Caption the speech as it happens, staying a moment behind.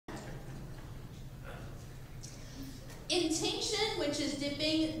Intinction, which is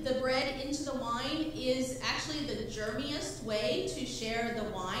dipping the bread into the wine, is actually the germiest way to share the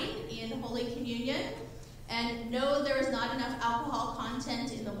wine in Holy Communion. And no, there is not enough alcohol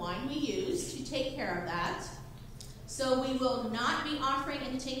content in the wine we use to take care of that. So we will not be offering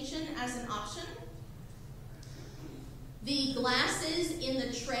intinction as an option. The glasses in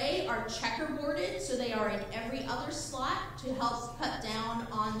the tray are checkerboarded, so they are in every other slot to help cut down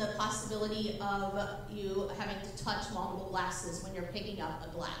on the possibility of you having to touch multiple glasses when you're picking up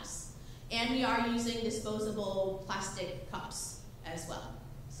a glass. And we are using disposable plastic cups as well.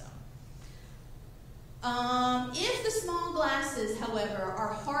 So, if the small glasses, however,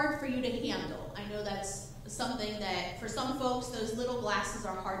 are hard for you to handle, I know that's something that for some folks, those little glasses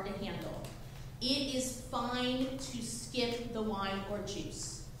are hard to handle. It is fine to skip the wine or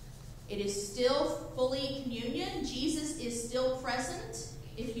juice. It is still fully communion. Jesus is still present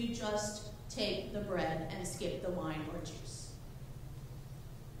if you just take the bread and skip the wine or juice.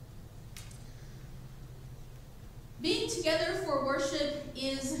 Being together for worship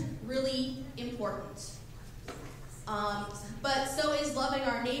is really important. But so is loving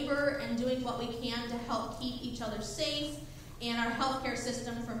our neighbor and doing what we can to help keep each other safe and our healthcare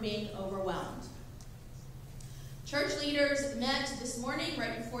system from being overwhelmed. Church leaders met this morning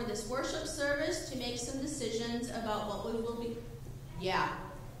right before this worship service to make some decisions about what we will be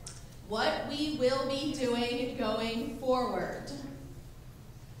doing going forward.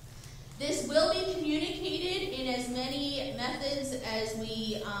 This will be communicated in as many methods as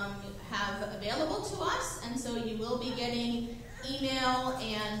we have available to us, and so you will be getting email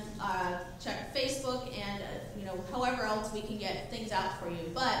and check Facebook and however else we can get things out for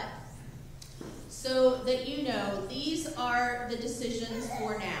you. But so that you know, these are the decisions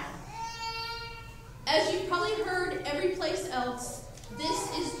for now. As you've probably heard every place else,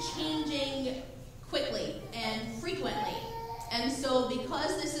 this is changing quickly and frequently. And so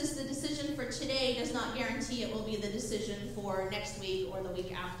because this is the decision for today does not guarantee it will be the decision for next week or the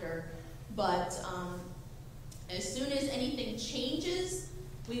week after. But as soon as anything changes,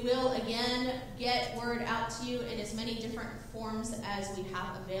 we will again get word out to you in as many different forms as we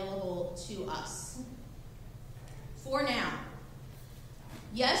have available to us. For now,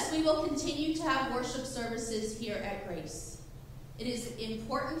 yes, we will continue to have worship services here at Grace. It is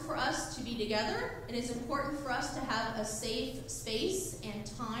important for us to be together. It is important for us to have a safe space and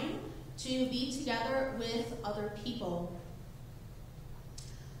time to be together with other people.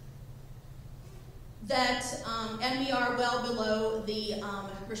 And we are well below the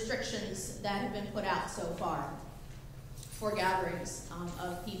restrictions that have been put out so far for gatherings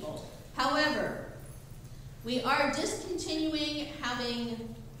of people. However, we are discontinuing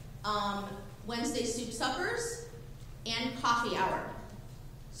having Wednesday soup suppers and coffee hour.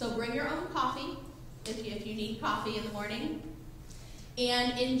 So bring your own coffee if you need coffee in the morning.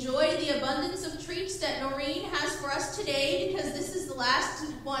 And enjoy the abundance of treats that Noreen has for us today, because this is the last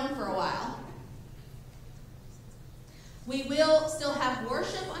one for a while. We will still have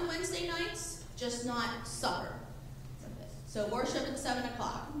worship on Wednesday nights, just not supper. So worship at 7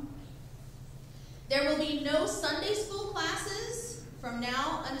 o'clock. There will be no Sunday school classes from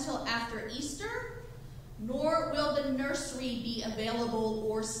now until after Easter, nor will the nursery be available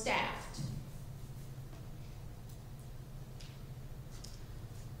or staffed.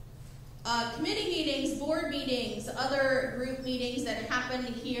 Committee meetings, board meetings, other group meetings that happen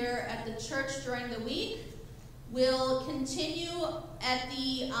here at the church during the week will continue at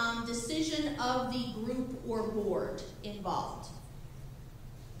the decision of the group or board involved.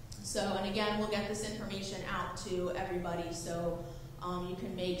 So, and again, we'll get this information out to everybody so you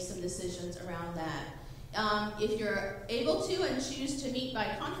can make some decisions around that. If you're able to and choose to meet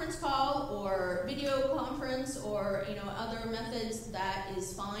by conference call or video conference or other methods, that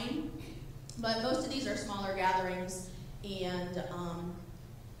is fine. But most of these are smaller gatherings, and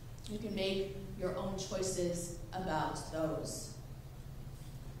you can make your own choices about those.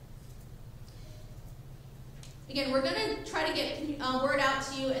 Again, we're going to try to get word out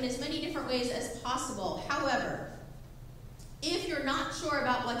to you in as many different ways as possible. However, if you're not sure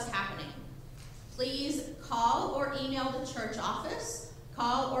about what's happening, please call or email the church office.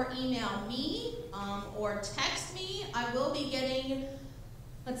 Call or email me or text me. I will be getting,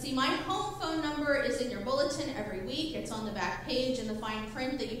 my home phone number is in your bulletin every week. It's on the back page in the fine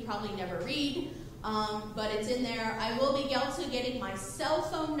print that you probably never read. But it's in there. I will be also getting my cell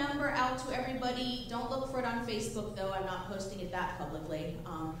phone number out to everybody. Don't look for it on Facebook, though. I'm not posting it that publicly.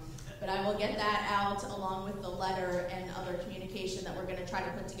 But I will get that out along with the letter and other communication that we're going to try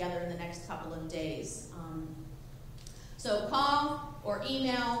to put together in the next couple of days. So call or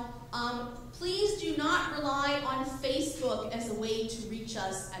email. Please do not rely on Facebook as a way to reach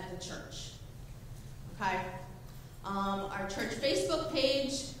us at the church. Okay? Our church Facebook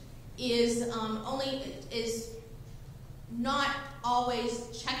page is not always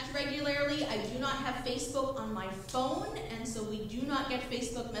checked regularly. I do not have Facebook on my phone, and so we do not get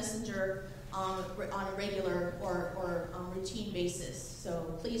Facebook Messenger on a regular or routine basis.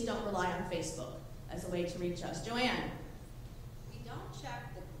 So please don't rely on Facebook as a way to reach us. Joanne? We don't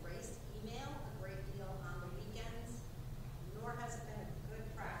check the Grace email a great deal on the weekends, nor has it been a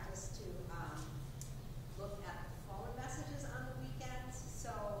good practice to look at phone messages on the weekends.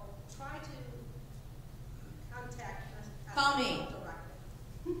 So try to contact us. Call me.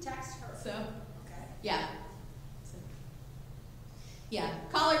 Directly. Text her. So, okay. Yeah. Yeah,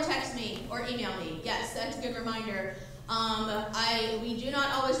 call or text me or email me. Yes, that's a good reminder. We do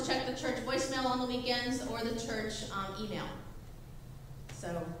not always check the church voicemail on the weekends or the church email.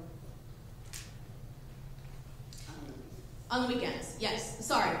 So, on the weekends, yes.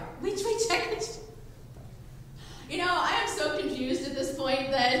 Sorry, which we check it. You know, I am so confused at this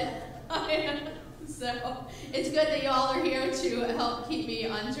point that so it's good that you all are here to help keep me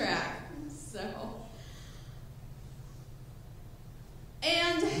on track. So.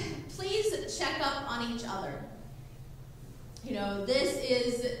 And please check up on each other. You know, this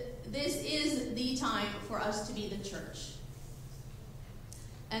is the time for us to be the church.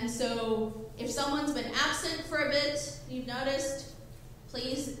 And so if someone's been absent for a bit, you've noticed,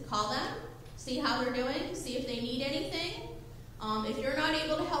 please call them, see how they're doing, see if they need anything. If you're not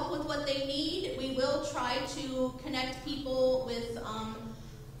able to help with what they need, we will try to connect people with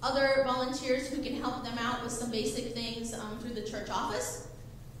other volunteers who can help them out with some basic things through the church office.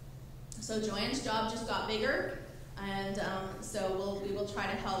 So Joanne's job just got bigger, and so we will try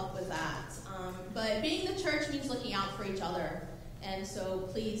to help with that. But being the church means looking out for each other, and so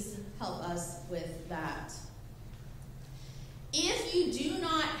please help us with that. If you do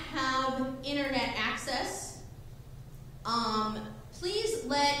not have internet access, please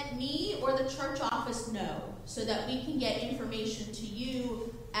let me or the church office know so that we can get information to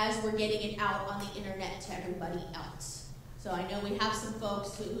you as we're getting it out on the internet to everybody else. So I know we have some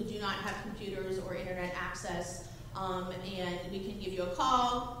folks who do not have computers or internet access, and we can give you a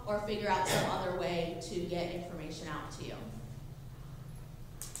call or figure out some other way to get information out to you.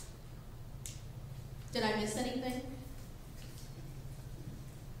 Did I miss anything?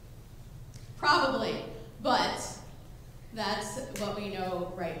 Probably, but that's what we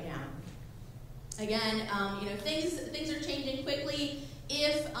know right now. Again, things are changing quickly.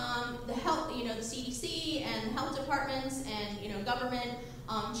 If the health, the CDC and health departments and government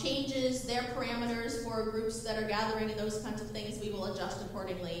changes their parameters for groups that are gathering and those kinds of things, we will adjust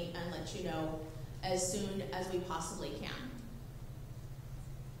accordingly and let you know as soon as we possibly can.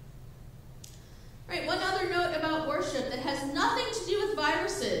 All right, one other note about worship that has nothing to do with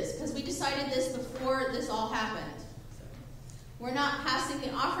viruses, because we decided this before this all happened. We're not passing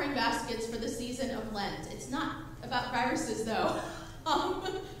the offering baskets for the season of Lent. It's not about viruses, though.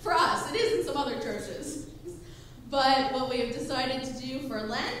 For us, it is in some other churches. But what we have decided to do for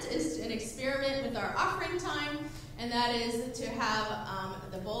Lent is an experiment with our offering time, and that is to have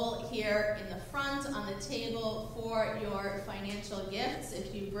the bowl here in the front on the table for your financial gifts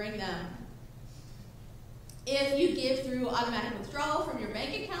if you bring them. If you give through automatic withdrawal from your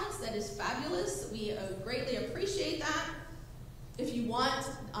bank accounts, that is fabulous. We greatly appreciate that. If you want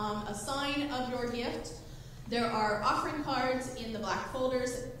a sign of your gift, there are offering cards in the black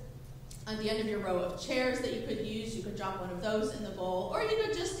folders on the end of your row of chairs that you could use. You could drop one of those in the bowl, or you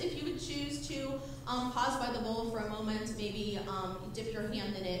could just, if you would choose to, pause by the bowl for a moment, maybe dip your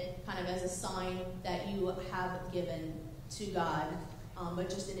hand in it kind of as a sign that you have given to God, but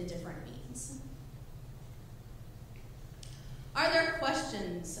just in a different means. Are there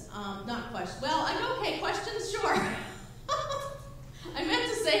questions? Not questions. Well, okay, questions, sure. I meant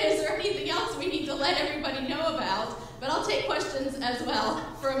to say, is there anything else we need to let everybody know about? But I'll take questions as well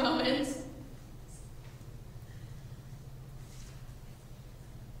for a moment.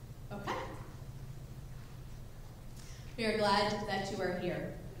 Okay. We are glad that you are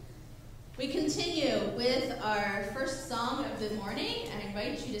here. We continue with our first song of the morning. I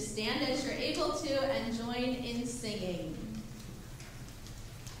invite you to stand as you're able to and join in singing.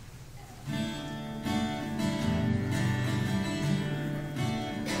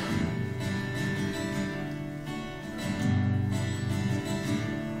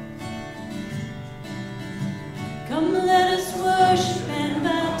 Come, let us worship and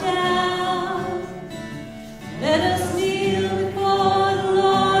bow down. Let us kneel before the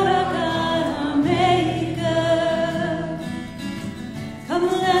Lord our God, our Maker.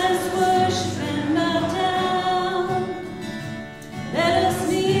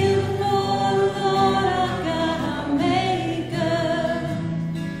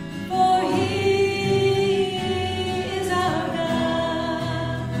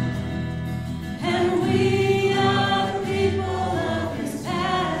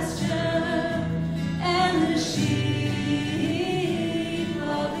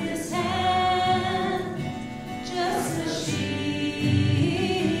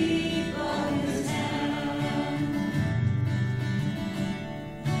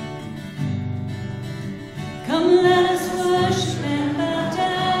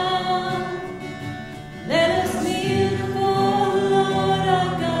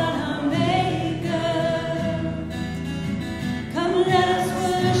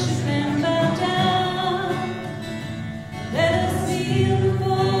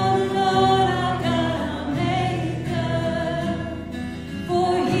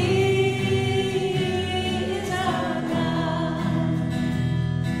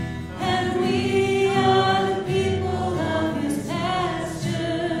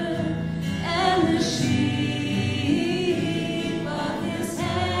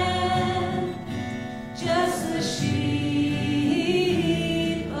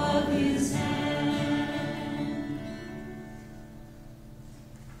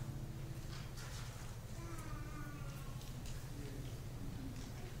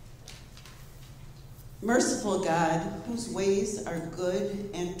 Merciful God, whose ways are good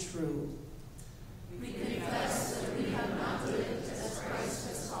and true, We confess that we have not lived as Christ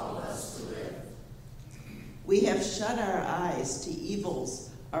has called us to live. we have shut our eyes to evils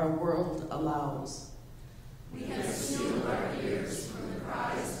our world allows. We have sealed our ears from the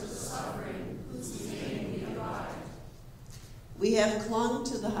cries of the suffering whose name we abide. We have clung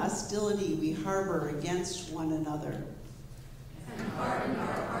to the hostility we harbor against one another. And hardened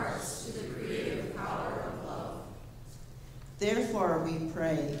our hearts to the creative power of love. Therefore we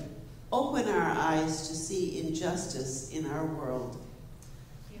pray, open our eyes to see injustice in our world.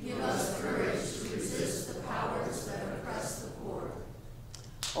 Give us courage to resist the powers that oppress the poor.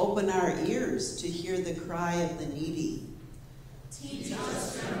 Open our ears to hear the cry of the needy. Teach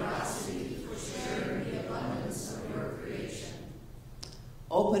us generosity for sharing the abundance of your creation.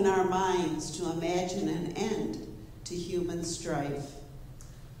 Open our minds to imagine an end to human strife.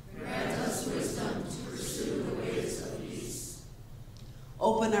 Grant us wisdom to pursue the ways of peace.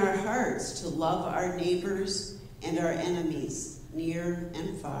 Open our hearts to love our neighbors and our enemies, near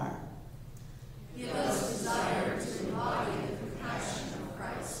and far. Give us desire to embody the compassion of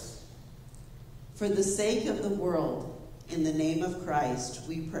Christ. For the sake of the world, in the name of Christ,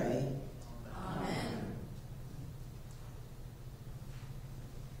 we pray. Amen.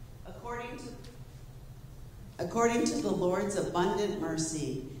 According to the Lord's abundant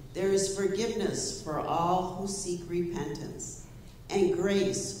mercy, there is forgiveness for all who seek repentance, and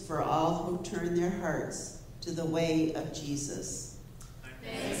grace for all who turn their hearts to the way of Jesus.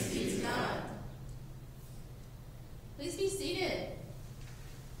 Thanks be to God. Please be seated.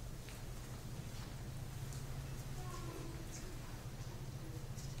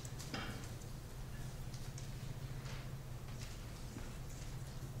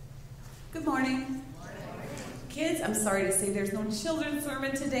 Good morning. Kids, I'm sorry to say there's no children's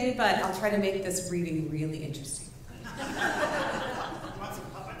sermon today, but I'll try to make this reading really interesting. Lots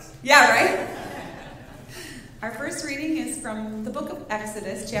of puppets. Yeah, right? Our first reading is from the book of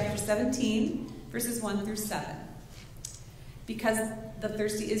Exodus, chapter 17, verses 1 through 7. Because the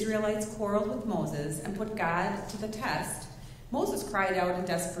thirsty Israelites quarreled with Moses and put God to the test, Moses cried out in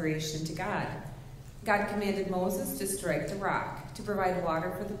desperation to God. God commanded Moses to strike the rock to provide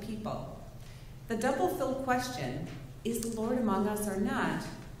water for the people. The double-filled question, is the Lord among us or not,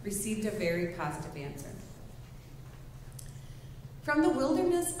 received a very positive answer. From the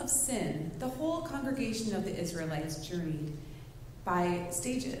wilderness of sin, the whole congregation of the Israelites journeyed by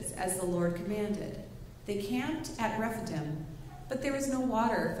stages as the Lord commanded. They camped at Rephidim, but there was no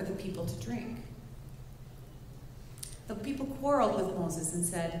water for the people to drink. The people quarreled with Moses and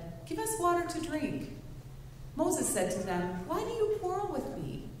said, "Give us water to drink." Moses said to them, "Why do you quarrel with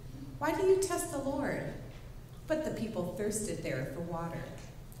me? Why do you test the Lord?" But the people thirsted there for water.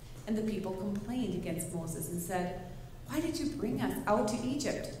 And the people complained against Moses and said, "Why did you bring us out to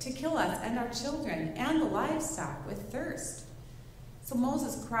Egypt to kill us and our children and the livestock with thirst?" So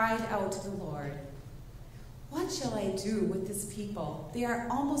Moses cried out to the Lord, "What shall I do with this people? They are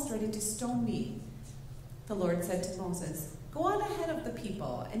almost ready to stone me." The Lord said to Moses, "Go on ahead of the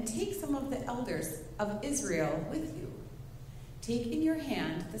people and take some of the elders of Israel with you. Take in your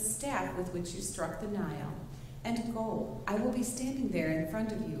hand the staff with which you struck the Nile, and go. I will be standing there in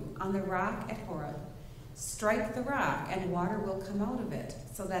front of you on the rock at Horeb. Strike the rock, and water will come out of it,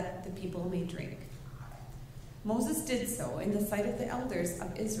 so that the people may drink." Moses did so in the sight of the elders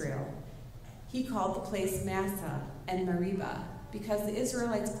of Israel. He called the place Massah and Meribah, because the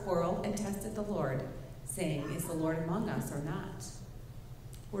Israelites quarreled and tested the Lord, saying, "Is the Lord among us or not?"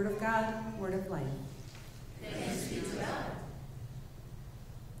 Word of God, word of life. Thanks be to God.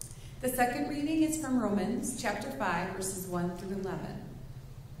 The second reading is from Romans chapter 5, verses 1 through 11.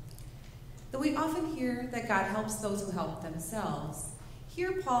 Though we often hear that God helps those who help themselves,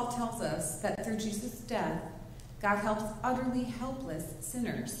 here Paul tells us that through Jesus' death, God helps utterly helpless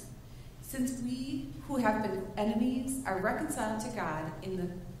sinners. Since we who have been enemies are reconciled to God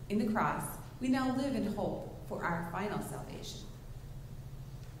in the cross, we now live in hope for our final salvation.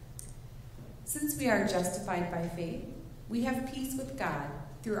 Since we are justified by faith, we have peace with God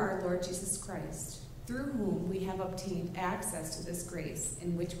through our Lord Jesus Christ, through whom we have obtained access to this grace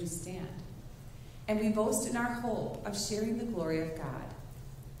in which we stand. And we boast in our hope of sharing the glory of God.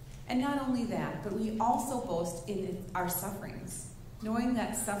 And not only that, but we also boast in our sufferings, knowing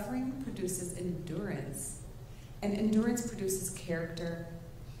that suffering produces endurance, and endurance produces character,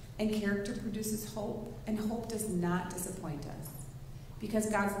 and character produces hope, and hope does not disappoint us, because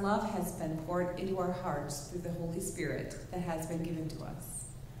God's love has been poured into our hearts through the Holy Spirit that has been given to us.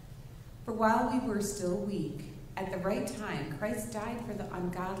 For while we were still weak, at the right time, Christ died for the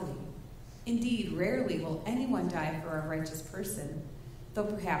ungodly. Indeed, rarely will anyone die for a righteous person, though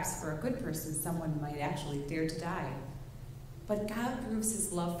perhaps for a good person someone might actually dare to die. But God proves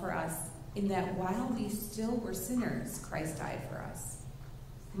his love for us in that while we still were sinners, Christ died for us.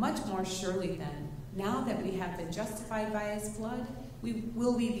 Much more surely then, now that we have been justified by his blood, we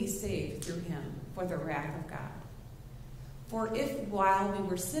be saved through him for the wrath of God. For if while we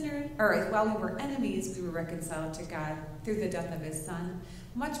were enemies, we were reconciled to God through the death of his Son,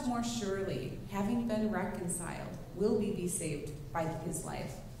 much more surely, having been reconciled, will we be saved by his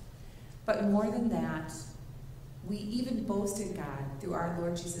life. But more than that, we even boast in God through our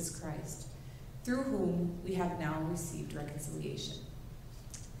Lord Jesus Christ, through whom we have now received reconciliation.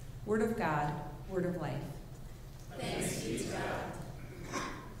 Word of God, word of life. Thanks be to God.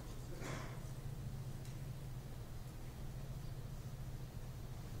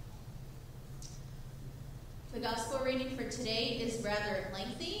 The gospel reading for today is rather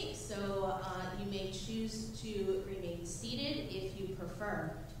lengthy, so you may choose to remain seated if you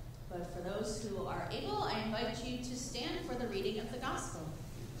prefer. But for those who are able, I invite you to stand for the reading of the gospel.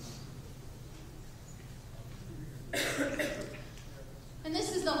 And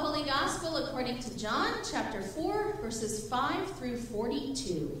this is the Holy Gospel according to John, chapter 4, verses 5 through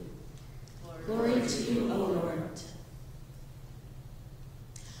 42. Glory to you, O Lord.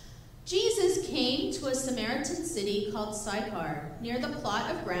 Jesus came to a Samaritan city called Sychar, near the plot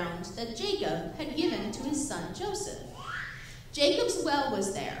of ground that Jacob had given to his son Joseph. Jacob's well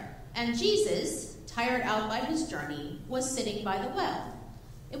was there, and Jesus, tired out by his journey, was sitting by the well.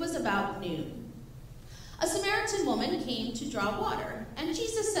 It was about noon. A Samaritan woman came to draw water, and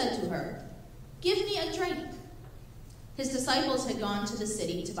Jesus said to her, "Give me a drink." His disciples had gone to the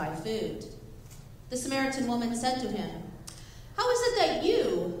city to buy food. The Samaritan woman said to him, "How is it that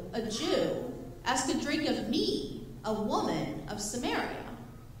you, a Jew, ask a drink of me, a woman of Samaria?"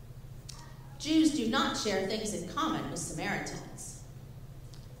 Jews do not share things in common with Samaritans.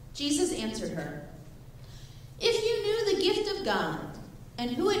 Jesus answered her, "If you knew the gift of God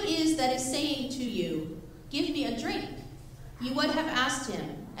and who it is that is saying to you, 'Give me a drink,' you would have asked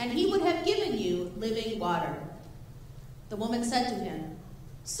him, and he would have given you living water." The woman said to him,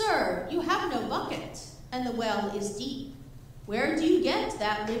 "Sir, you have no bucket, and the well is deep. Where do you get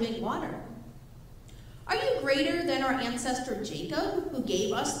that living water? Are you greater than our ancestor Jacob, who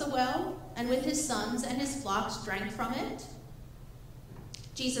gave us the well, and with his sons and his flocks drank from it?"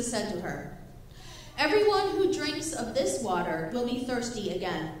 Jesus said to her, "Everyone who drinks of this water will be thirsty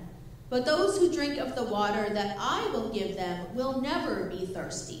again, but those who drink of the water that I will give them will never be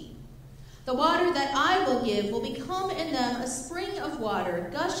thirsty. The water that I will give will become in them a spring of water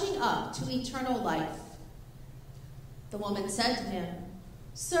gushing up to eternal life." The woman said to him,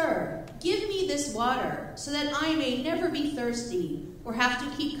 "Sir, give me this water so that I may never be thirsty or have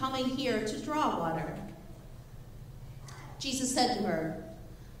to keep coming here to draw water." Jesus said to her,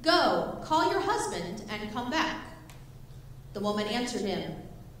 "Go, call your husband and come back." The woman answered him,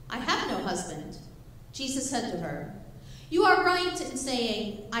 "I have no husband." Jesus said to her, "You are right in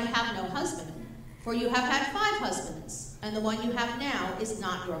saying, 'I have no husband,' for you have had 5 husbands, and the one you have now is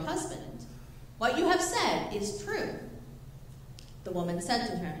not your husband. What you have said is true." The woman said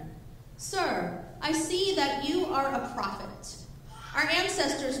to him, "Sir, I see that you are a prophet. Our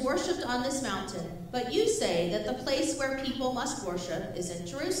ancestors worshipped on this mountain, but you say that the place where people must worship is in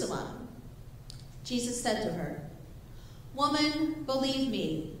Jerusalem." Jesus said to her, "Woman, believe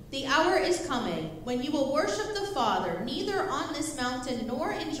me, the hour is coming when you will worship the Father neither on this mountain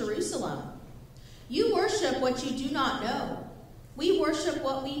nor in Jerusalem. You worship what you do not know. We worship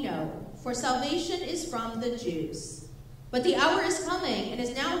what we know, for salvation is from the Jews. But the hour is coming and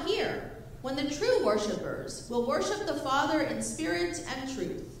is now here when the true worshipers will worship the Father in spirit and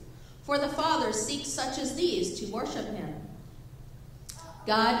truth, for the Father seeks such as these to worship him.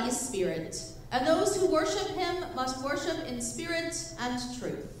 God is spirit, and those who worship him must worship in spirit and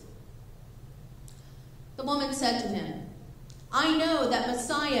truth." The woman said to him, "I know that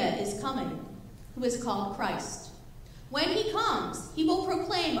Messiah is coming, who is called Christ. When he comes, he will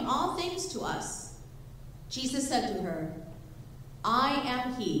proclaim all things to us." Jesus said to her, "I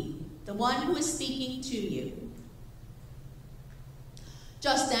am he, the one who is speaking to you."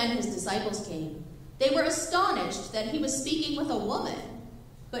 Just then his disciples came. They were astonished that he was speaking with a woman,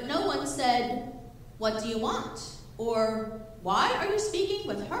 but no one said, "What do you want?" or "Why are you speaking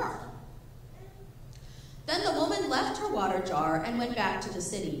with her?" Then the woman left her water jar and went back to the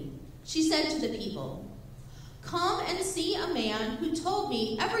city. She said to the people, "Come and see a man who told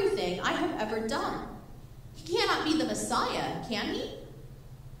me everything I have ever done. He cannot be the Messiah, can he?"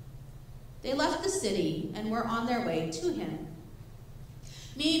 They left the city and were on their way to him.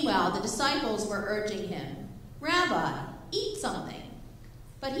 Meanwhile, the disciples were urging him, "Rabbi, eat something."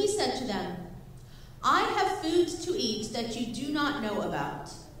 But he said to them, "I have food to eat that you do not know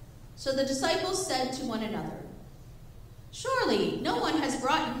about." So the disciples said to one another, "Surely no one has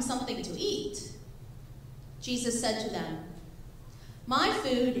brought him something to eat." Jesus said to them, "My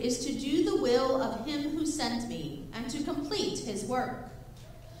food is to do the will of him who sent me and to complete his work.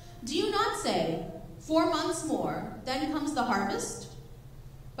 Do you not say, 4 months more, then comes the harvest?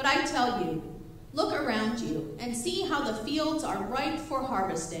 But I tell you, look around you and see how the fields are ripe for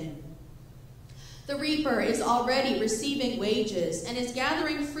harvesting. The reaper is already receiving wages and is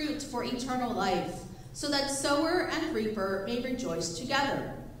gathering fruit for eternal life, so that sower and reaper may rejoice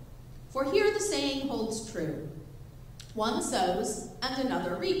together. For here the saying holds true: one sows and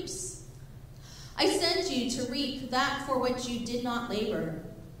another reaps. I sent you to reap that for which you did not labor.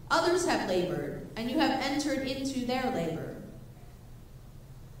 Others have labored, and you have entered into their labor."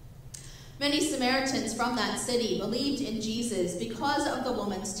 Many Samaritans from that city believed in Jesus because of the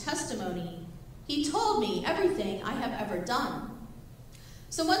woman's testimony. "He told me everything I have ever done."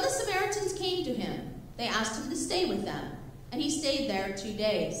 So when the Samaritans came to him, they asked him to stay with them, and he stayed there 2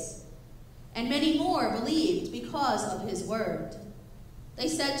 days. And many more believed because of his word. They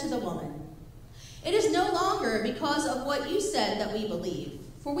said to the woman, "It is no longer because of what you said that we believe,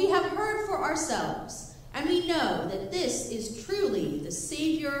 for we have heard for ourselves, and we know that this is truly the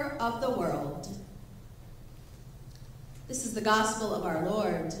Savior of the world." This is the gospel of our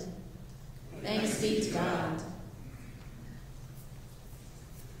Lord. Thanks be to God.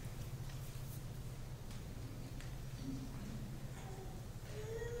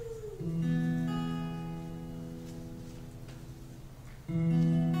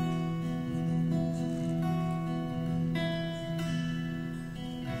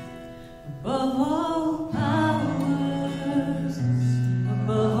 Above all powers,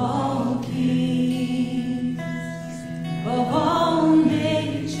 above all kings, above all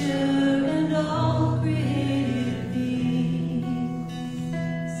nature and all creation,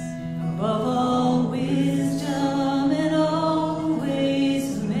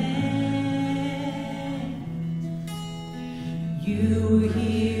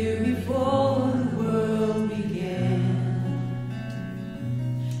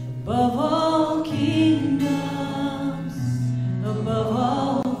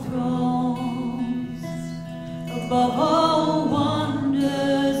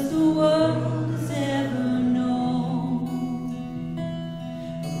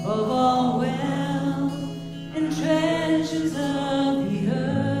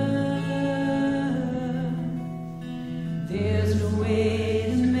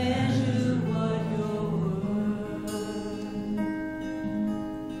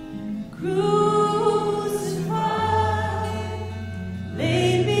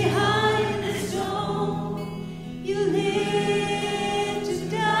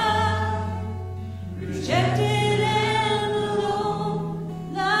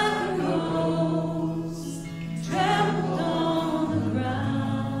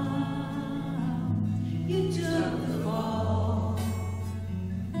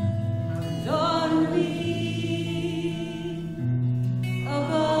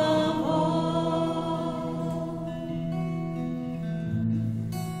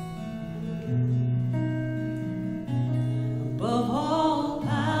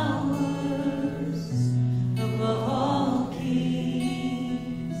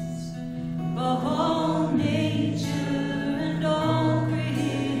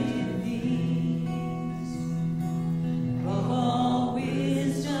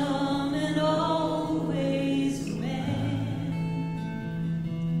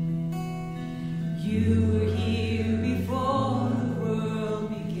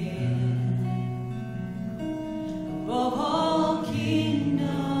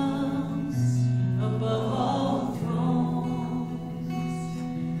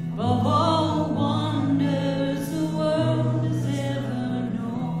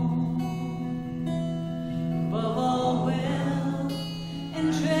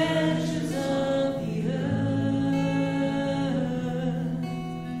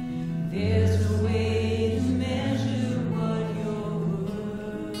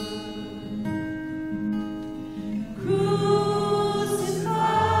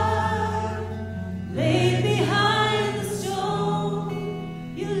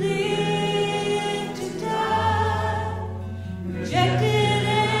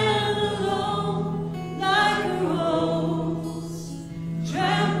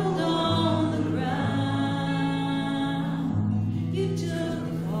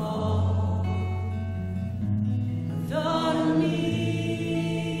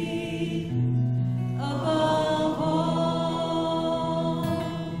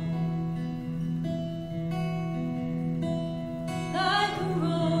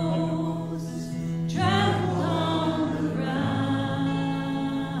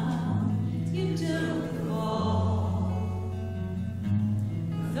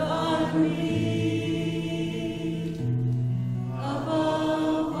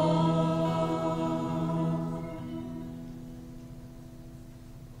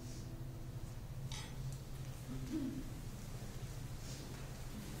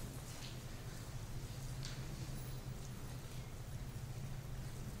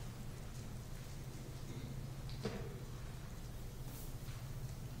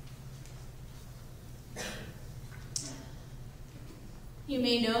 you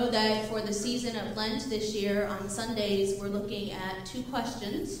may know that for the season of Lent this year, on Sundays, we're looking at two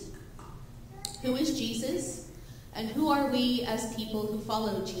questions. Who is Jesus? And who are we as people who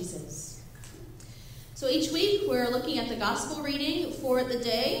follow Jesus? So each week, we're looking at the gospel reading for the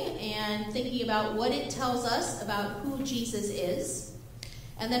day and thinking about what it tells us about who Jesus is.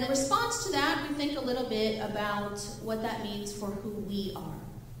 And then in response to that, we think a little bit about what that means for who we are.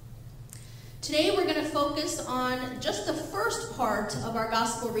 Today we're going to focus on just the first part of our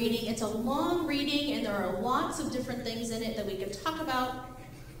gospel reading. It's a long reading and there are lots of different things in it that we could talk about.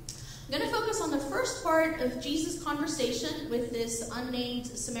 I'm going to focus on the first part of Jesus' conversation with this unnamed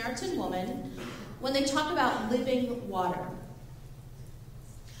Samaritan woman when they talk about living water.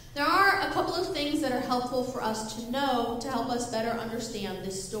 There are a couple of things that are helpful for us to know to help us better understand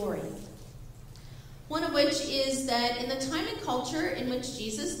this story. One of which is that in the time and culture in which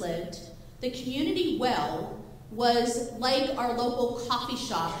Jesus lived, the community well was like our local coffee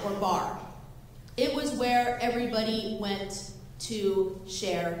shop or bar. It was where everybody went to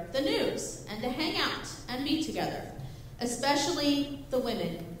share the news and to hang out and be together, especially the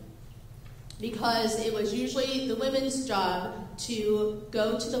women, because it was usually the women's job to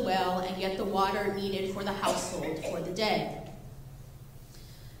go to the well and get the water needed for the household for the day.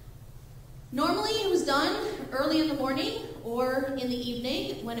 Normally it was done early in the morning or in the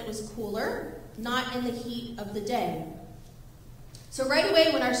evening when it was cooler, not in the heat of the day. So right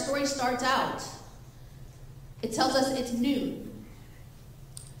away when our story starts out, it tells us it's noon.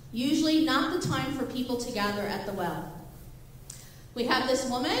 Usually not the time for people to gather at the well. We have this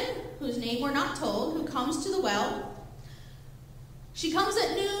woman, whose name we're not told, who comes to the well. She comes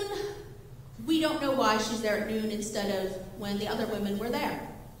at noon. We don't know why she's there at noon instead of when the other women were there.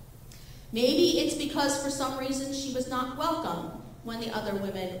 Maybe it's because for some reason she was not welcome when the other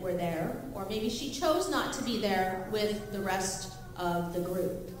women were there, or maybe she chose not to be there with the rest of the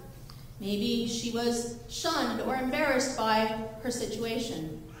group. Maybe she was shunned or embarrassed by her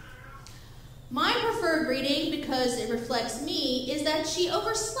situation. My preferred reading, because it reflects me, is that she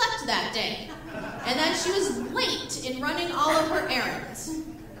overslept that day and that she was late in running all of her errands.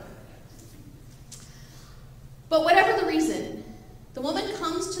 But whatever the reason, the woman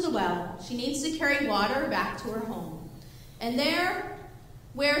comes to the well. She needs to carry water back to her home. And there,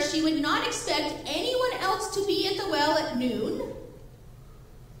 where she would not expect anyone else to be at the well at noon,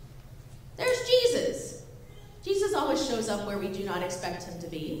 there's Jesus. Jesus always shows up where we do not expect him to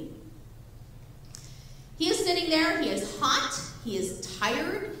be. He is sitting there. He is hot. He is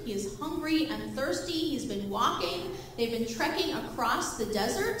tired. He is hungry and thirsty. He's been walking. They've been trekking across the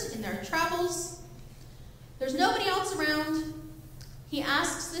desert in their travels. There's nobody else around. He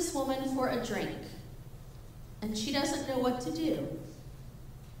asks this woman for a drink, and she doesn't know what to do.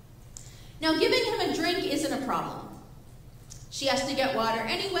 Now, giving him a drink isn't a problem. She has to get water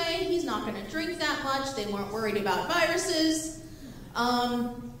anyway. He's not going to drink that much. They weren't worried about viruses.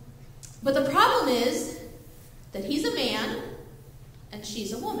 But the problem is that he's a man and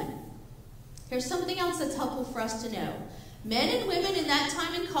she's a woman. Here's something else that's helpful for us to know. Men and women in that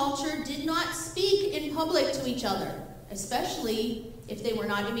time and culture did not speak in public to each other, especially if they were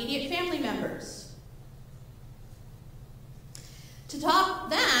not immediate family members. To top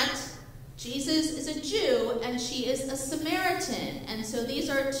that, Jesus is a Jew and she is a Samaritan. And so these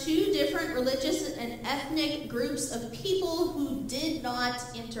are two different religious and ethnic groups of people who did not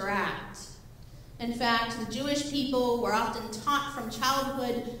interact. In fact, the Jewish people were often taught from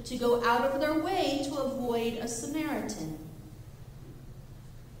childhood to go out of their way to avoid a Samaritan.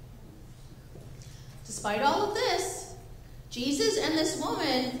 Despite all of this, Jesus and this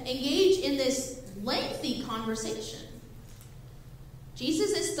woman engage in this lengthy conversation.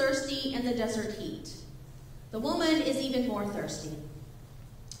 Jesus is thirsty in the desert heat. The woman is even more thirsty,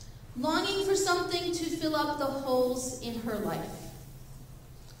 longing for something to fill up the holes in her life.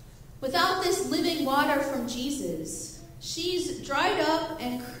 Without this living water from Jesus, she's dried up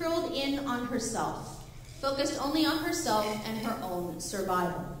and curled in on herself, focused only on herself and her own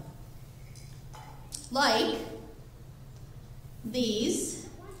survival. Like these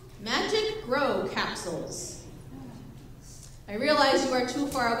magic grow capsules. I realize you are too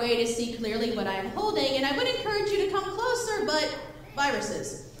far away to see clearly what I am holding, and I would encourage you to come closer, but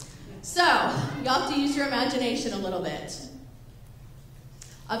viruses. So, you'll have to use your imagination a little bit.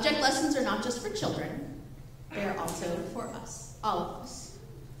 Object lessons are not just for children. They are also for us, all of us.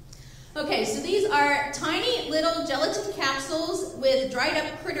 Okay, so these are tiny little gelatin capsules with dried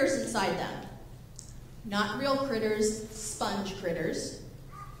up critters inside them. Not real critters, sponge critters.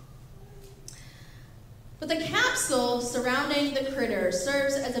 But the capsule surrounding the critter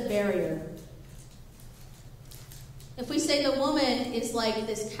serves as a barrier. if we say the woman is like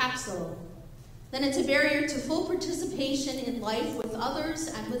this capsule, then it's a barrier to full participation in life with others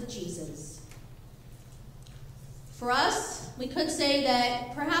and with Jesus. For us, we could say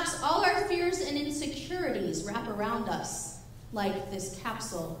that perhaps all our fears and insecurities wrap around us like this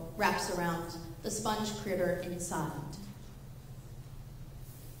capsule wraps around the sponge critter inside.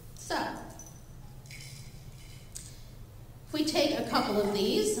 So, if we take a couple of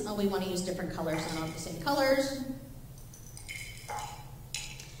these, we want to use different colors, not the same colors,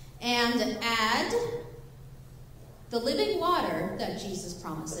 and add the living water that Jesus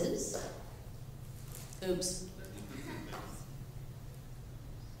promises. Oops.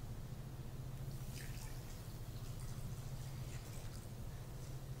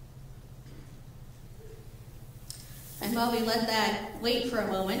 And while we let that wait for a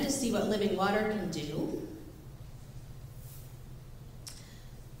moment to see what living water can do,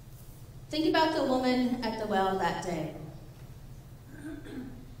 think about the woman at the well that day.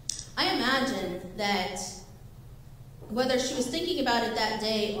 I imagine that whether she was thinking about it that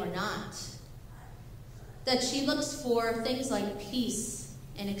day or not, that she looks for things like peace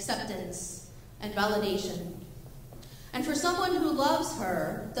and acceptance and validation. And for someone who loves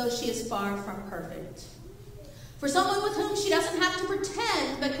her, though she is far from perfect. For someone with whom she doesn't have to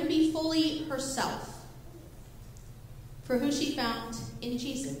pretend, but can be fully herself. For who she found in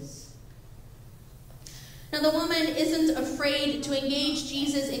Jesus. Now, the woman isn't afraid to engage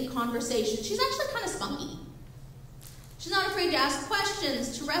Jesus in conversation. She's actually kind of spunky. She's not afraid to ask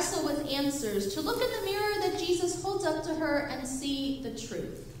questions, to wrestle with answers, to look in the mirror that Jesus holds up to her and see the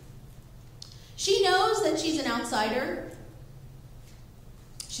truth. She knows that she's an outsider.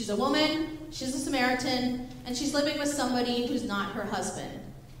 She's a woman, she's a Samaritan, and she's living with somebody who's not her husband.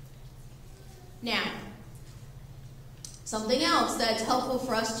 Now, something else that's helpful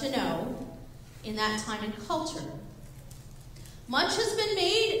for us to know in that time and culture. Much has been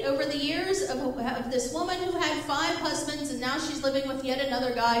made over the years of this woman who had 5 husbands, and now she's living with yet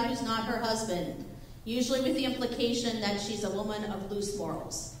another guy who's not her husband, usually with the implication that she's a woman of loose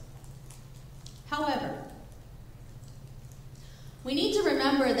morals. However, we need to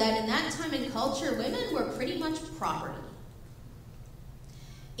remember that in that time and culture, women were pretty much property.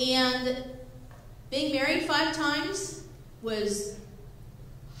 And being married 5 times was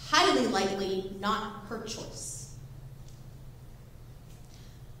highly likely not her choice.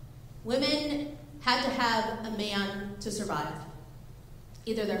 Women had to have a man to survive.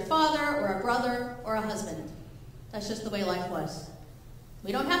 Either their father or a brother or a husband. That's just the way life was.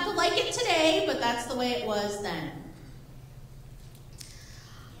 We don't have to like it today, but that's the way it was then.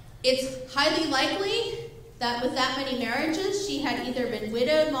 It's highly likely that with that many marriages, she had either been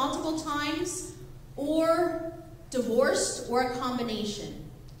widowed multiple times or divorced or a combination.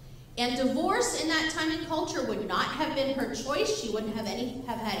 And divorce in that time and culture would not have been her choice. She wouldn't have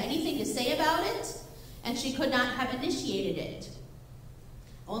had anything to say about it, and she could not have initiated it.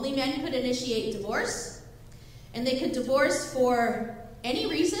 Only men could initiate divorce, and they could divorce for any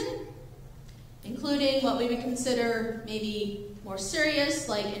reason, including what we would consider maybe more serious,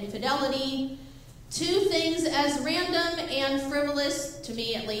 like infidelity, to things as random and frivolous, to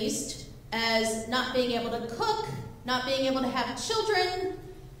me at least, as not being able to cook, not being able to have children,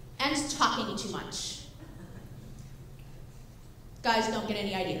 and talking too much. Guys, don't get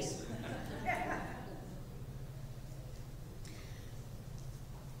any ideas.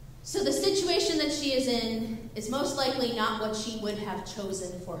 So the situation that she is in is most likely not what she would have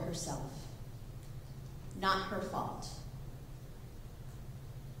chosen for herself. Not her fault.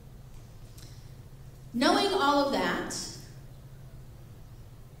 Knowing all of that,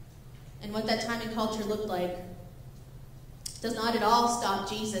 and what that time and culture looked like, does not at all stop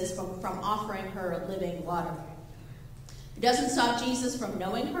Jesus from offering her living water. It doesn't stop Jesus from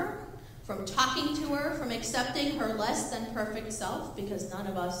knowing her, from talking to her, from accepting her less than perfect self, because none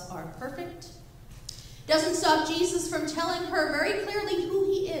of us are perfect. It doesn't stop Jesus from telling her very clearly who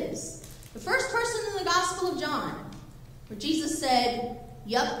he is. The first person in the Gospel of John, where Jesus said,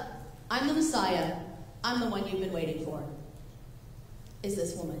 "Yep, I'm the Messiah. I'm the one you've been waiting for," is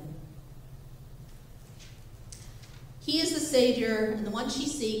this woman. He is the Savior, and the one she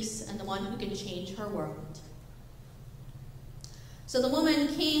seeks, and the one who can change her world. So the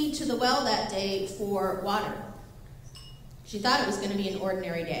woman came to the well that day for water. She thought it was going to be an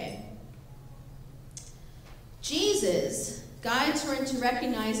ordinary day. Jesus guides her into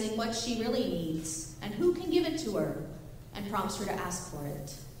recognizing what she really needs, and who can give it to her, and prompts her to ask for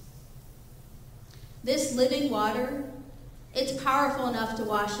it. This living water, it's powerful enough to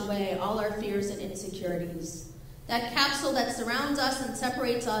wash away all our fears and insecurities. That capsule that surrounds us and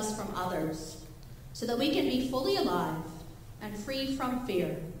separates us from others. so that we can be fully alive and free from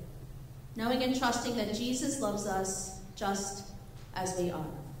fear, knowing and trusting that Jesus loves us just as we are.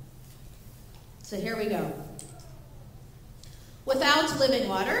 So here we go. Without living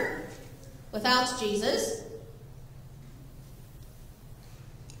water, without Jesus,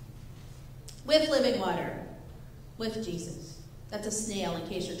 with living water, with Jesus. That's a snail in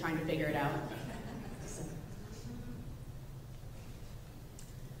case you're trying to figure it out.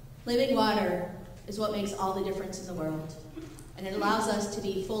 Living water is what makes all the difference in the world. And it allows us to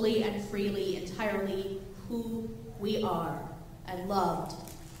be fully and freely, entirely who we are and loved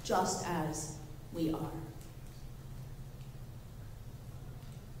just as we are.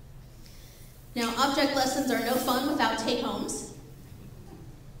 Now, object lessons are no fun without take-homes.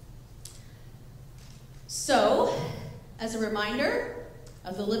 So, as a reminder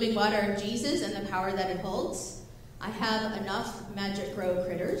of the living water of Jesus and the power that it holds, I have enough Magic Grow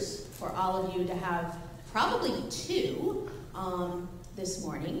critters for all of you to have probably 2 this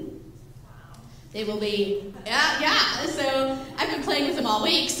morning. They will be, so I've been playing with them all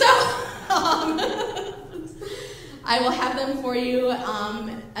week, so I will have them for you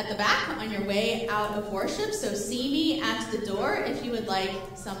at the back on your way out of worship, so see me at the door if you would like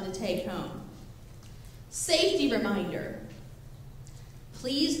some to take home. Safety reminder.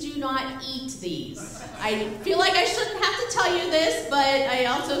 Please do not eat these. I feel like I shouldn't have to tell you this, but I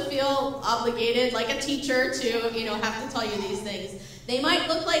also feel obligated, like a teacher, to have to tell you these things. They might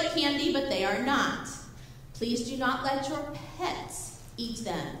look like candy, but they are not. Please do not let your pets eat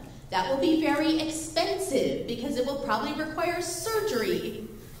them. That will be very expensive because it will probably require surgery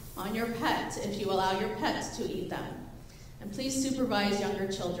on your pet if you allow your pets to eat them. And please supervise younger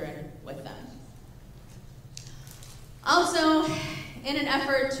children with them. Also, in an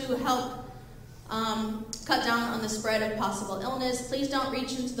effort to help cut down on the spread of possible illness, please don't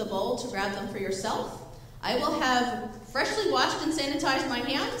reach into the bowl to grab them for yourself. I will have freshly washed and sanitized my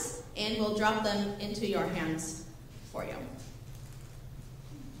hands and will drop them into your hands for you.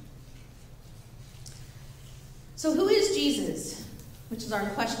 So who is Jesus? Which is our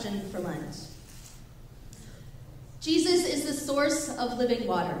question for Lent. Jesus is the source of living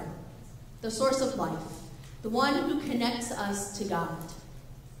water, the source of life, the one who connects us to God,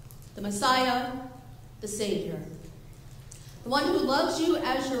 the Messiah, the Savior, the one who loves you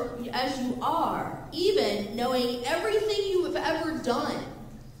as you are, even knowing everything you have ever done,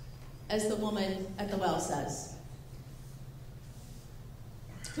 as the woman at the well says.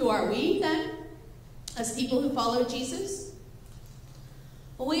 Who are we, then, as people who follow Jesus?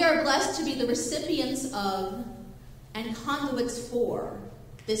 Well, we are blessed to be the recipients of and conduits for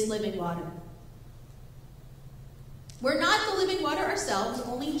this living water. We're not the living water ourselves,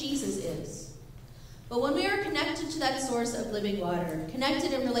 only Jesus is. But when we are connected to that source of living water,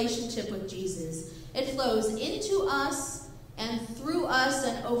 connected in relationship with Jesus, it flows into us and through us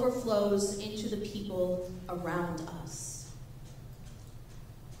and overflows into the people around us.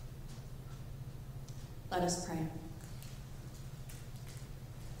 Let us pray.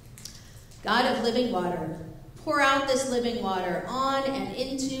 God of living water, pour out this living water on and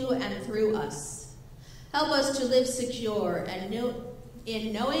into and through us. Help us to live secure and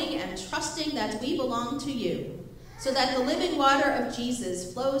in knowing and trusting that we belong to you, so that the living water of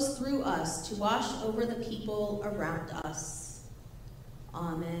Jesus flows through us to wash over the people around us.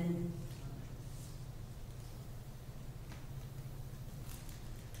 Amen.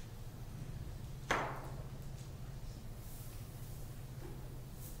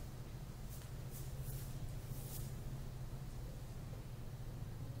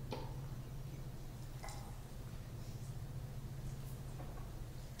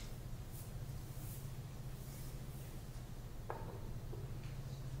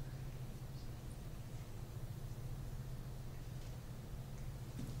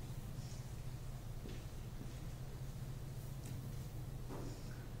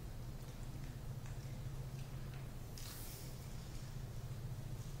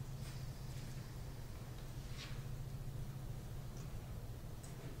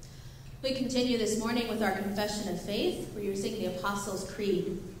 We continue this morning with our confession of faith. We're using the Apostles'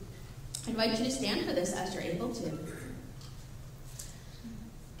 Creed. I invite you to stand for this as you're able to.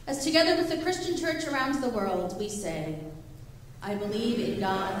 As together with the Christian church around the world, we say, I believe in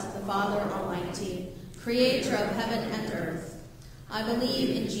God, the Father Almighty, creator of heaven and earth. I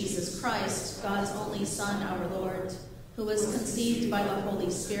believe in Jesus Christ, God's only Son, our Lord, who was conceived by the Holy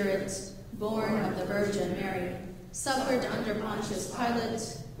Spirit, born of the Virgin Mary, suffered under Pontius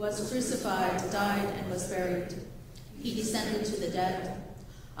Pilate, was crucified, died, and was buried. He descended to the dead.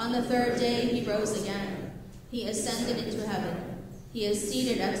 On the third day he rose again. He ascended into heaven. He is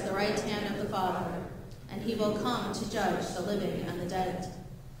seated at the right hand of the Father, and he will come to judge the living and the dead.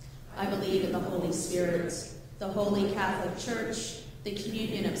 I believe in the Holy Spirit, the Holy Catholic Church, the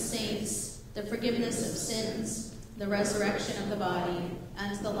communion of saints, the forgiveness of sins, the resurrection of the body,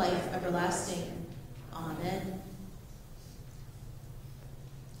 and the life everlasting. Amen.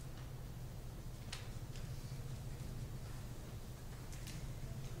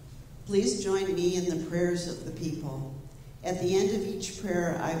 Please join me in the prayers of the people. At the end of each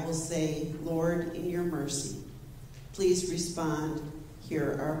prayer, I will say, Lord, in your mercy. Please respond,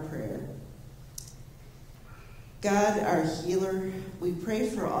 hear our prayer. God, our healer, we pray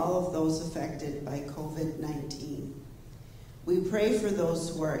for all of those affected by COVID-19. We pray for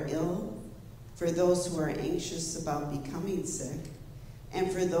those who are ill, for those who are anxious about becoming sick,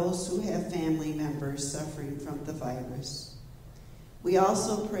 and for those who have family members suffering from the virus. We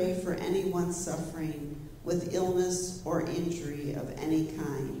also pray for anyone suffering with illness or injury of any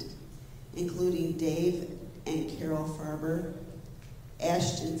kind, including Dave and Carol Farber,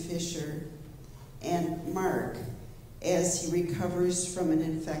 Ashton Fisher, and Mark as he recovers from an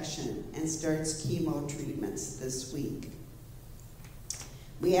infection and starts chemo treatments this week.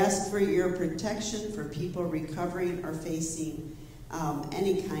 We ask for your protection for people recovering or facing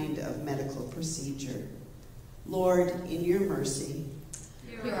any kind of medical procedure. Lord, in your mercy,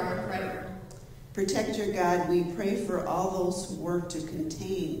 hear our prayer. Protector God, we pray for all those who work to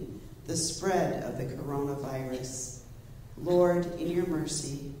contain the spread of the coronavirus. Lord, in your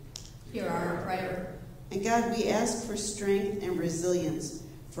mercy, hear our prayer. And God, we ask for strength and resilience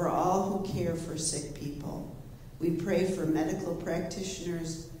for all who care for sick people. We pray for medical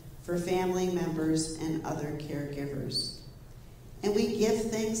practitioners, for family members, and other caregivers. And we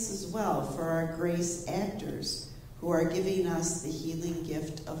give thanks as well for our grace actors who are giving us the healing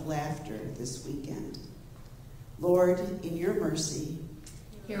gift of laughter this weekend. Lord, in your mercy,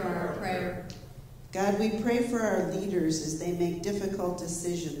 hear our prayer. God, we pray for our leaders as they make difficult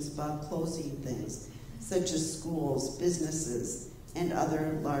decisions about closing things, such as schools, businesses, and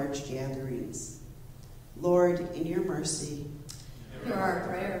other large gatherings. Lord, in your mercy, hear our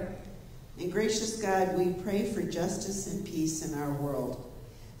prayer. And gracious God, we pray for justice and peace in our world,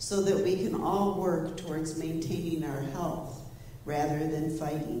 so that we can all work towards maintaining our health rather than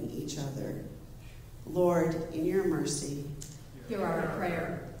fighting each other. Lord, in your mercy, hear our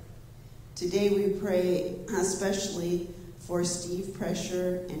prayer. Today we pray especially for Steve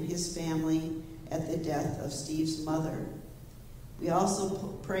Pressure and his family at the death of Steve's mother. We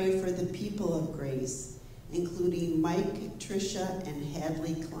also pray for the people of Grace, including Mike, Tricia, and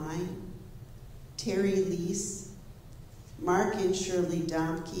Hadley Klein, Terry Lease, Mark and Shirley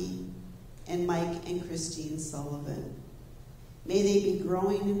Domke, and Mike and Christine Sullivan. May they be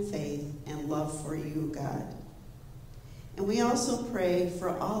growing in faith and love for you, God. And we also pray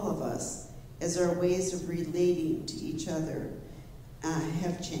for all of us as our ways of relating to each other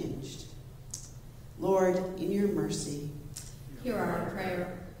have changed. Lord, in your mercy, hear our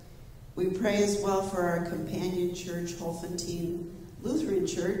prayer. We pray as well for our companion church, Holfentine Lutheran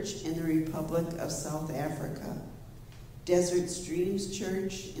Church in the Republic of South Africa, Desert Streams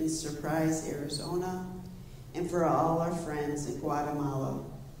Church in Surprise, Arizona, and for all our friends in Guatemala.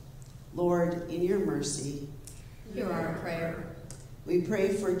 Lord, in your mercy, hear our prayer. we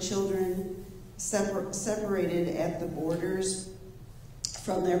pray for children separated at the borders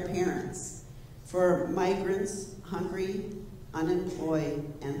from their parents, for migrants, hungry,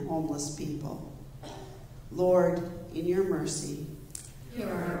 unemployed, and homeless people. Lord, in your mercy, hear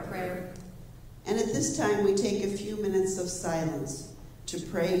our prayer. And at this time, we take a few minutes of silence to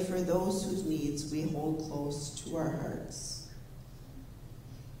pray for those whose needs we hold close to our hearts.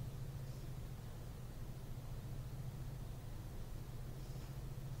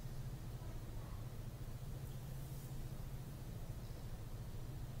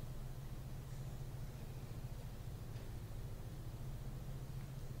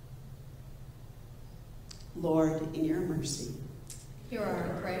 Lord, in your mercy, hear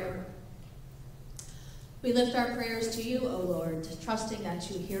our prayer. We lift our prayers to you, O Lord, trusting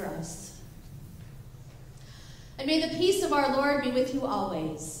that you hear us. And may the peace of our Lord be with you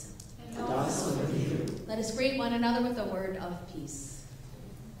always. and also with you. Let us greet one another with a word of peace.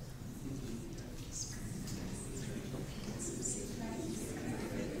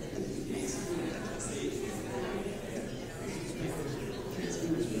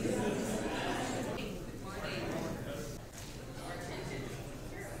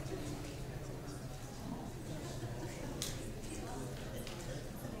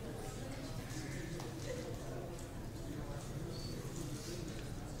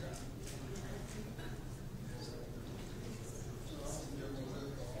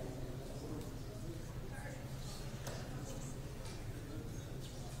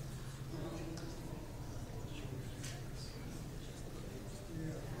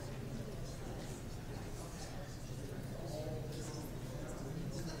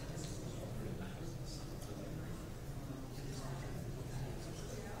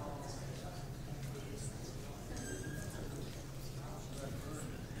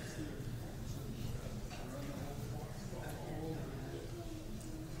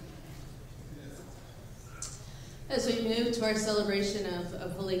 As we move to our celebration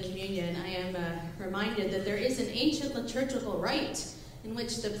of Holy Communion, I am reminded that there is an ancient liturgical rite in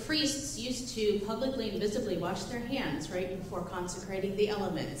which the priests used to publicly and visibly wash their hands right before consecrating the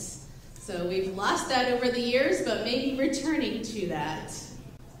elements. So we've lost that over the years, but maybe returning to that.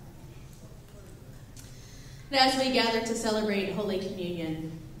 And as we gather to celebrate Holy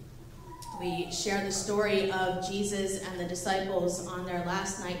Communion, we share the story of Jesus and the disciples on their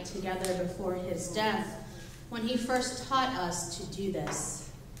last night together before his death, when he first taught us to do this.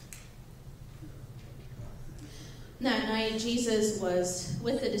 That night, Jesus was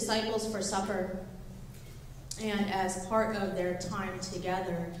with the disciples for supper, and as part of their time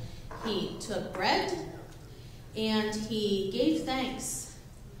together, he took bread, and he gave thanks,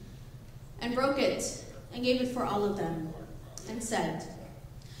 and broke it, and gave it for all of them, and said,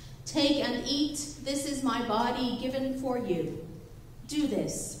 "Take and eat, this is my body given for you. Do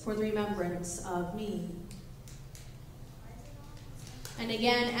this for the remembrance of me." And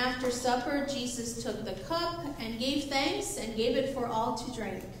again, after supper, Jesus took the cup and gave thanks and gave it for all to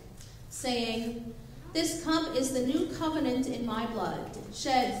drink, saying, "This cup is the new covenant in my blood,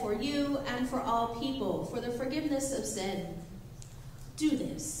 shed for you and for all people for the forgiveness of sin. Do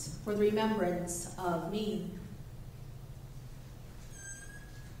this for the remembrance of me."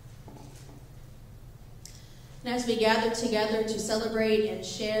 And as we gather together to celebrate and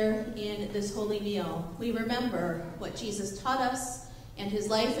share in this holy meal, we remember what Jesus taught us and his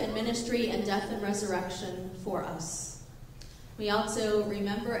life and ministry and death and resurrection for us. We also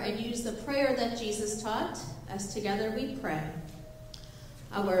remember and use the prayer that Jesus taught as together we pray.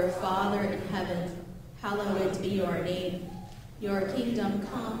 Our Father in heaven, hallowed be your name. Your kingdom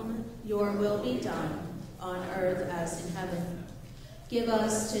come, your will be done, on earth as in heaven. Give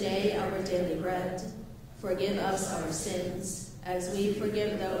us today our daily bread. Forgive us our sins, as we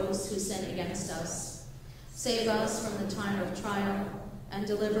forgive those who sin against us. Save us from the time of trial, and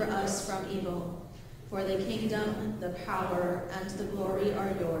deliver us from evil. For the kingdom, the power, and the glory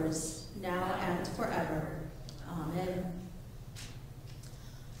are yours, now and forever. Amen.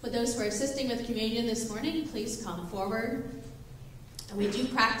 For those who are assisting with communion this morning, please come forward. And we do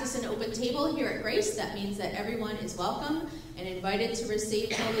practice an open table here at Grace. That means that everyone is welcome and invited to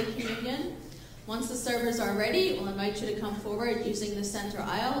receive Holy Communion. Once the servers are ready, we'll invite you to come forward using the center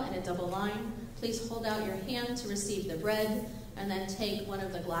aisle in a double line. Please hold out your hand to receive the bread, and then take one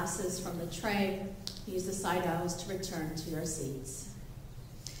of the glasses from the tray. Use the side aisles to return to your seats.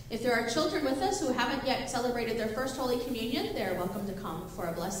 If there are children with us who haven't yet celebrated their first Holy Communion, they're welcome to come for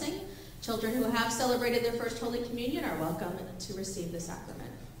a blessing. Children who have celebrated their first Holy Communion are welcome to receive the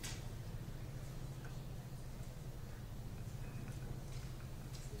sacrament.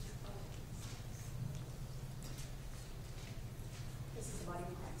 This is the body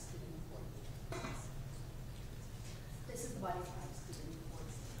of Christ given for you. This is the body of Christ given for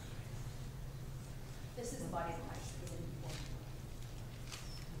you. This is the body of Christ given for you.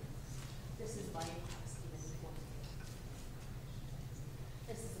 This is the body of Christ given for you.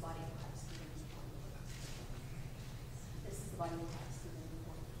 This is the body of Christ given for you. This is the body of Christ given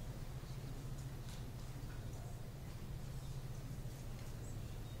for you.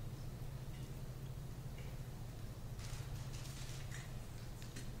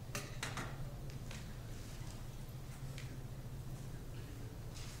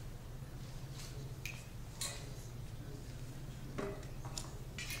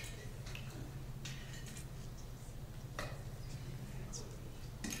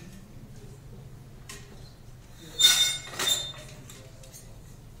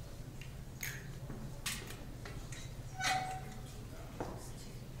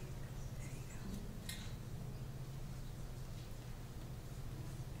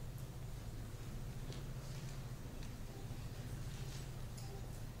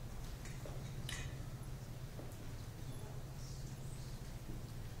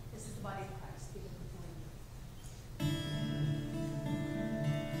 This is the body of Christ given for you. This is the body of Christ given for you.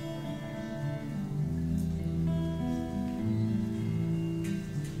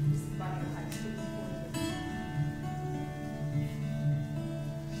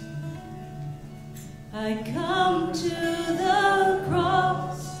 I come to the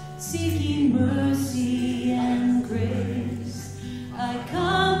cross, seeking mercy and grace. I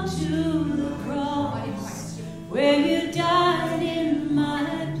come to the cross, where you died in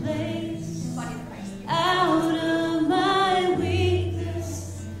my place. Out of my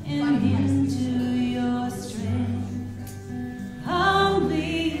weakness and into your strength.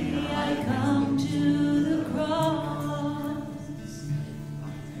 Humbly I come to the cross.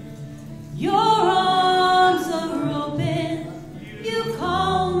 Your arms are open,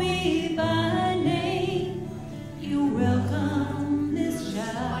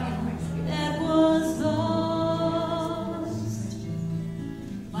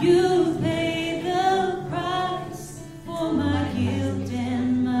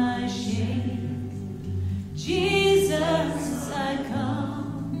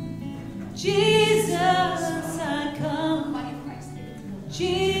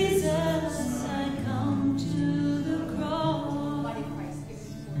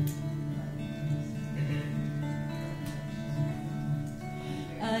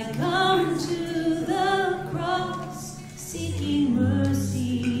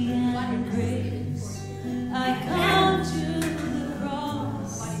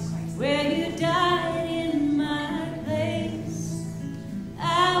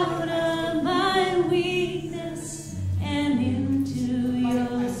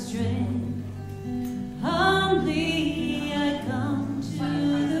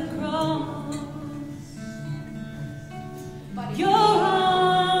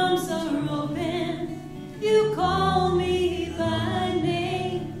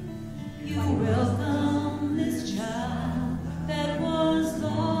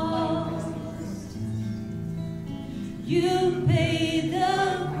 You paid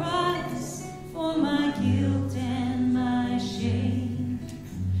the price for my guilt and my shame.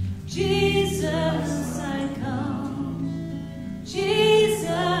 Jesus, I come. Jesus,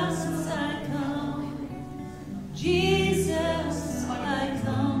 I come. Jesus, I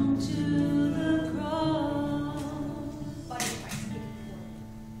come to the cross. Body of Christ, give me before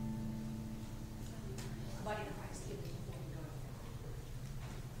we go. Body of Christ, give me before we go.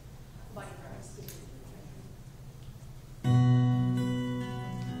 Body of Christ, give me before we go.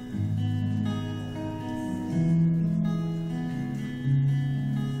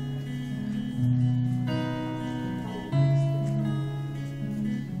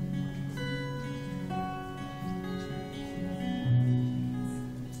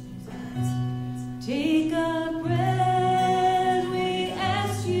 Take our bread, we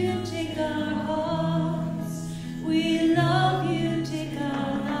ask you, take our hearts. We love you, take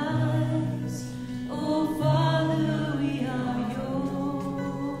our lives. Oh Father, we are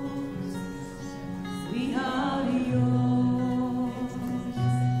yours. We are yours.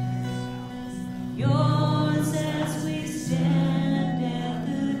 Yours as we stand at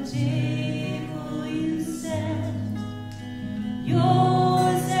the table you set.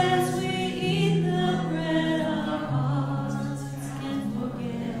 Yours as we eat the bread our hearts can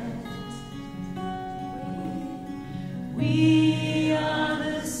forget. We are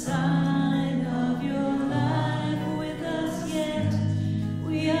the sign of your life with us yet.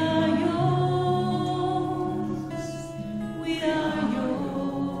 We are yours. We are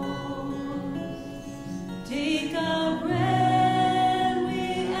yours. Take our bread,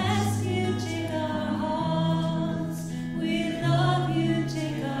 we ask you, take our hearts. We love you,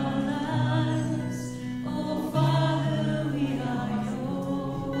 take our lives. Oh Father, we are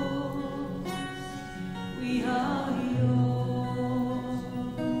yours. We are yours.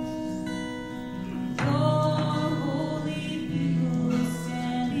 Your holy people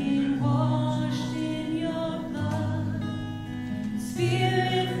standing washed in your blood.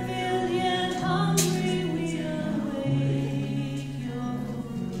 Spirit-filled yet hungry, we await your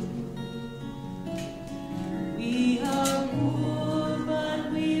food. We are poor, but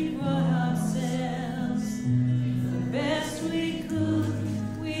we brought ourselves the best we could.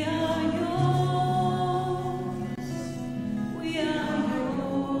 We are yours. We are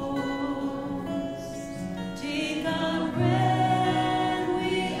yours. Take our bread,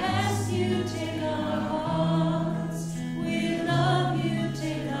 we ask you, take our hearts. We love you,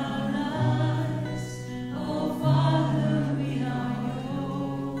 take our lives. Oh Father, we are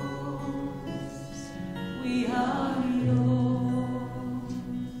yours. We are yours.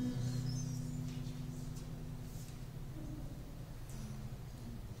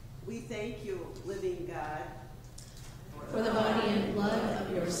 We thank you, living God, For the body and blood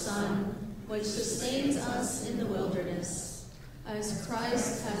of your Son, which sustains us in the wilderness. As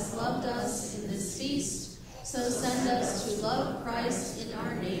Christ has loved us in this feast, so send us to love Christ in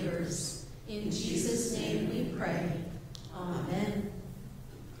our neighbors. In Jesus' name we pray. Amen.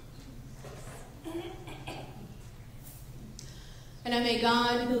 And now may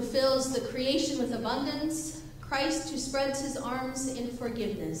God, who fills the creation with abundance, Christ who spreads his arms in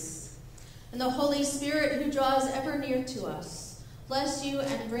forgiveness, and the Holy Spirit who draws ever near to us, bless you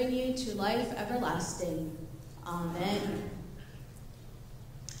and bring you to life everlasting. Amen.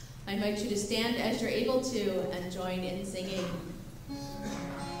 I invite you to stand as you're able to and join in singing.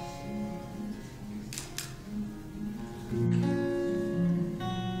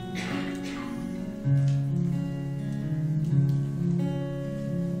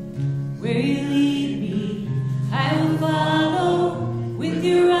 Where you lead me, I will follow, with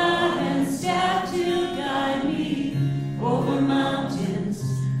your rod and staff to guide me. Over mountains,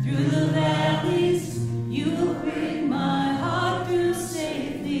 through the valleys, you will bring my heart through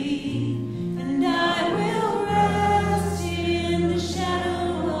safely. And I will rest in the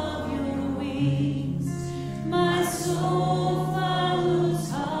shadow of your wings. My soul follows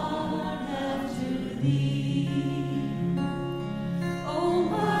hard after thee. Oh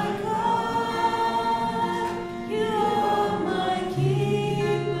my God, you are my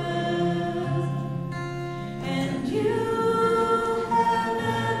keeper, and you have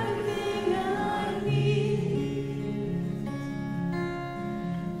everything I need.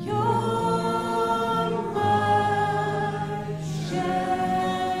 You're my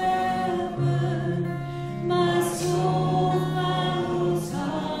shepherd, my soul follows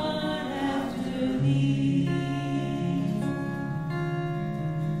hard after thee.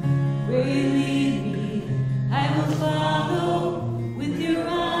 Where you lead me, I will follow, with your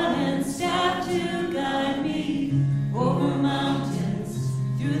rod and staff to guide me. Over mountains,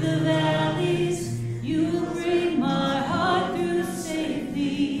 through the valleys,